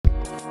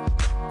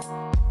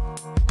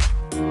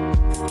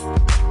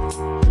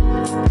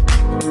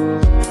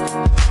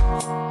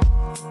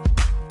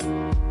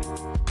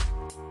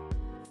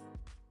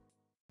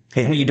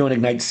Hey, how you doing,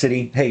 Ignite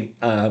City? Hey,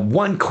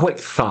 one quick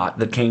thought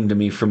that came to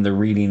me from the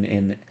reading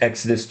in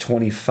Exodus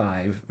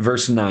 25,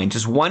 verse 9.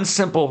 Just one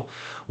simple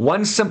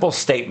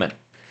statement.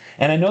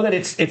 And I know that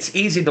it's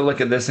easy to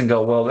look at this and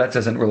go, well, that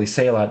doesn't really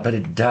say a lot, but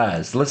it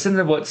does. Listen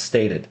to what's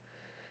stated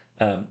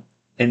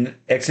in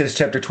Exodus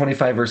chapter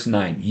 25, verse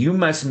 9. You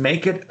must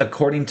make it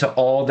according to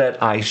all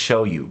that I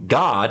show you.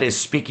 God is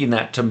speaking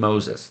that to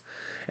Moses.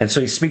 And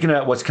so he's speaking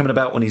about what's coming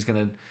about when he's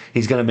gonna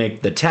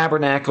make the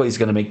tabernacle, he's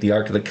gonna make the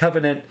Ark of the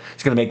Covenant,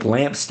 he's gonna make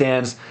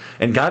lampstands,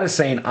 and God is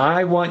saying,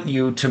 I want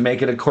you to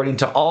make it according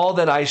to all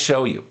that I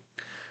show you.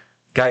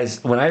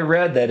 Guys, when I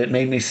read that, it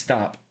made me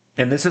stop.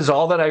 And this is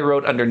all that I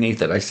wrote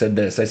underneath it. I said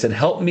this. I said,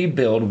 help me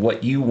build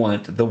what you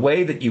want, the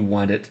way that you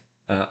want it,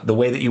 the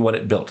way that you want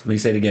it built. Let me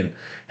say it again.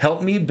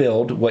 Help me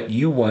build what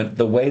you want,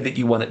 the way that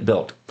you want it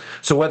built.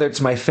 So whether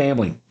it's my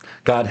family,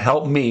 God,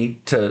 help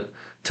me to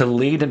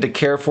lead and to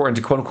care for and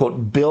to quote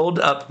unquote build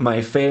up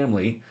my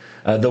family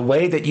the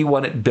way that you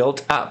want it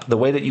built up, the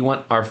way that you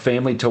want our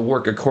family to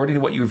work according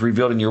to what you've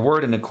revealed in your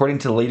word and according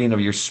to the leading of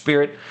your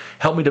spirit.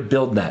 Help me to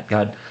build that,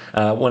 God.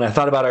 When I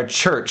thought about our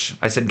church,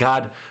 I said,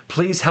 God,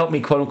 please help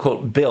me quote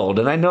unquote build.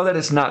 And I know that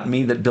it's not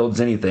me that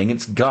builds anything,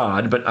 it's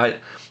God.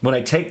 But when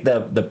I take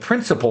the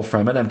principle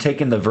from it, I'm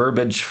taking the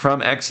verbiage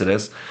from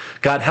Exodus.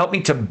 God, help me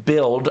to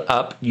build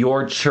up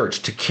your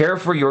church, to care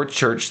for your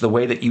church the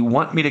way that you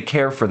want me to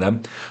care for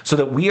them, so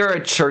that we are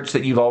a church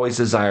that you've always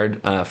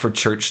desired for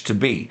church to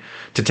be.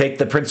 To take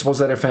the principles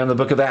that are found in the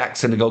book of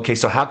Acts and to go, okay,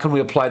 so how can we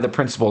apply the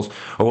principles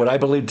or what I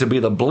believe to be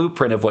the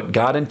blueprint of what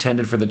God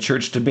intended for the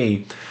church to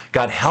be?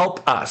 God,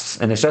 help us.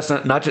 And it's just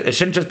not it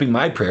shouldn't just be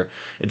my prayer.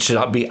 It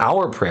should be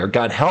our prayer.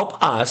 God,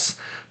 help us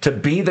to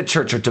be the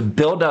church or to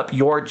build up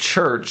your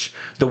church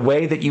the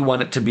way that you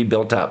want it to be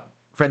built up.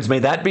 Friends, may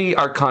that be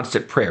our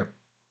constant prayer.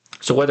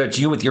 So whether it's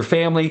you with your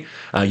family,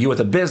 you with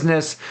a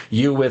business,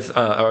 you with,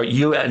 or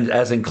you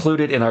as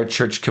included in our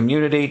church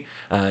community,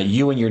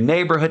 you in your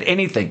neighborhood,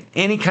 anything,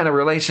 any kind of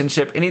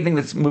relationship, anything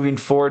that's moving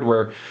forward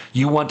where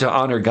you want to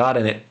honor God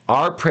in it,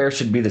 our prayer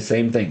should be the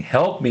same thing.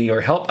 Help me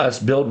or help us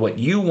build what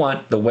you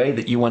want the way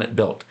that you want it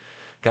built.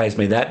 Guys,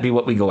 may that be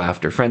what we go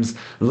after. Friends,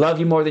 love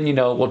you more than you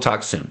know. We'll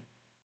talk soon.